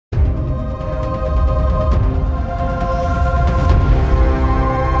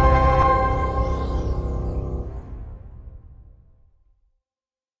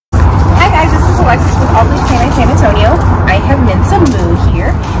Mensa-Moo here.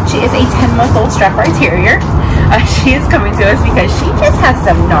 She is a 10-month-old Staffordshire Terrier. She is coming to us because she just has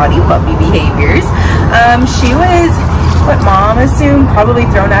some naughty puppy behaviors. She was, what mom assumed, probably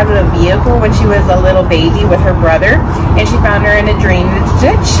thrown out of a vehicle when she was a little baby with her brother, and she found her in a drainage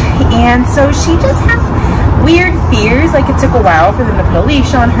ditch, and so she just has weird fears. Like, it took a while for them to put a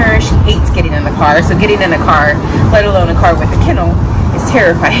leash on her. She hates getting in the car, so getting in a car, let alone a car with a kennel, is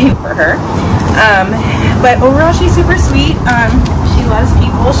terrifying for her. But overall, she's super sweet. She loves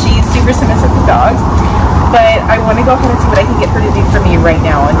people. She's super submissive to dogs. But I want to go ahead and see what I can get her to do for me right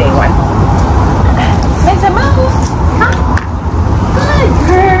now on day one. Mensa-Moo, come. Good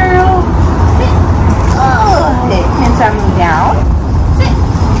girl. Sit. Oh, Mensa-Moo down. Sit.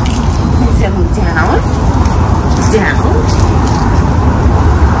 Mensa-Moo down. Down.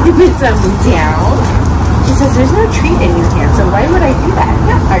 Mensa-Moo down. She says there's no treat in your hand, so why would I do that?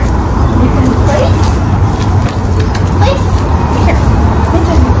 Yeah. Mensa-Moo, place. Place. Here.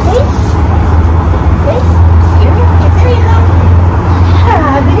 Mensa-Moo, place. Place. Here. There you go.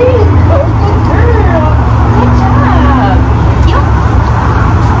 Yeah, there you go. Good girl. Good job. Heel.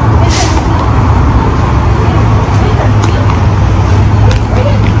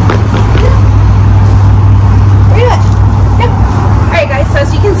 Alright guys, so as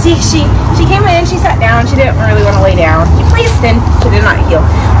you can see, she came in, she sat down, she didn't really want to lay down. She placed in, she did not heel.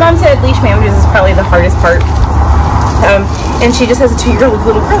 Mom said leash managers is probably the hardest part. And she just has a 2-year-old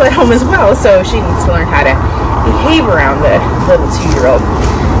little girl at home as well, so she needs to learn how to behave around the little 2-year-old.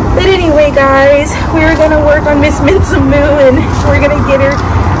 But anyway, guys, we're going to work on Miss Mensa-Moo, and we're going to get her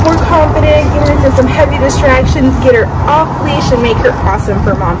more confident, get her into some heavy distractions, get her off leash, and make her awesome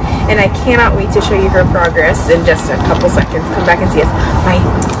for mom. And I cannot wait to show you her progress in just a couple seconds. Come back and see us. Bye.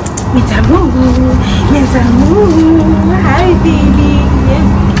 Mensa-Moo. Mensa-Moo. Hi, baby.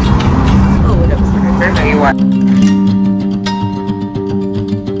 Oh, that was perfect. There you are.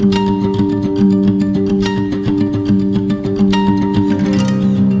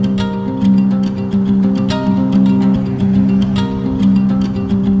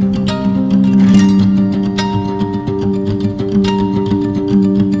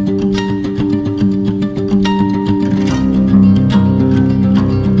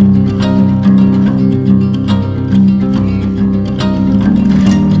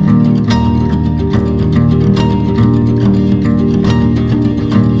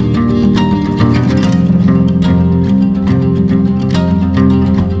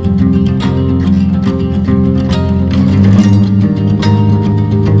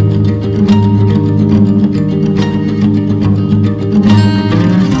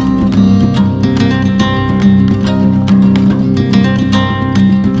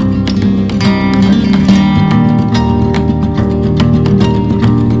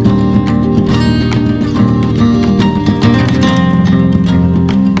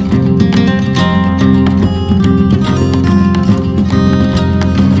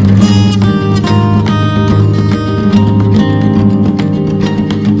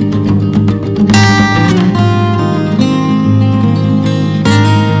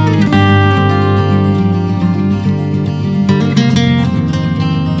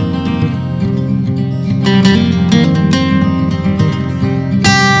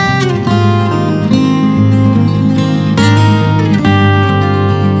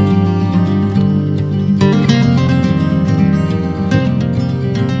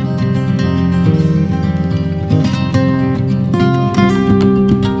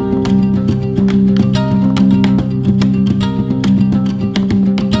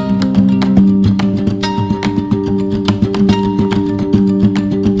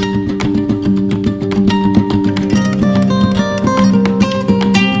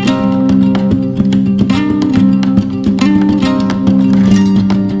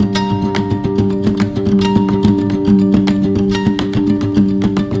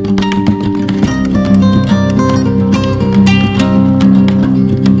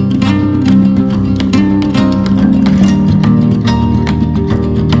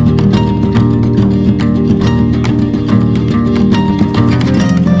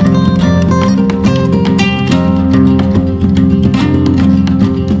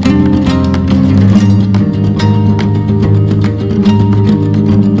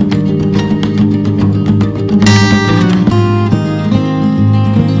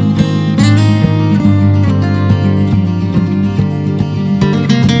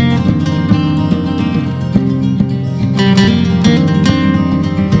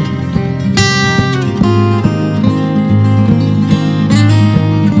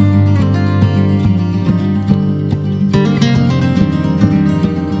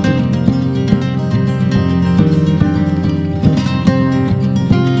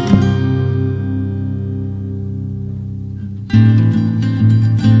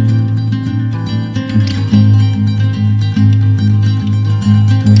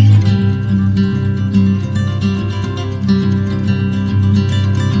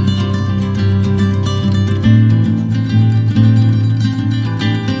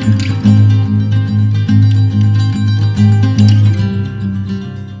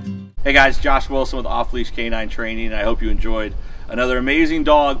 Hey guys, Josh Wilson with Off-Leash Canine Training. I hope you enjoyed another amazing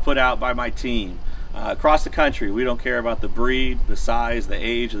dog put out by my team. Across the country, we don't care about the breed, the size, the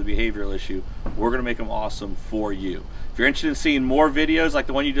age, or the behavioral issue. We're going to make them awesome for you. If you're interested in seeing more videos like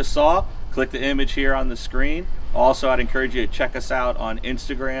the one you just saw, click the image here on the screen. Also, I'd encourage you to check us out on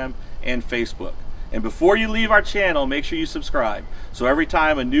Instagram and Facebook. And before you leave our channel, make sure you subscribe. So every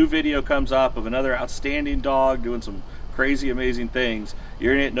time a new video comes up of another outstanding dog doing some crazy, amazing things,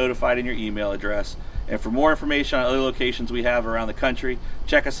 you're going to get notified in your email address. And for more information on other locations we have around the country,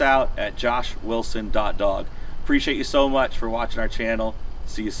 check us out at joshwilson.dog. Appreciate you so much for watching our channel.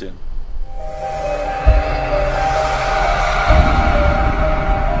 See you soon.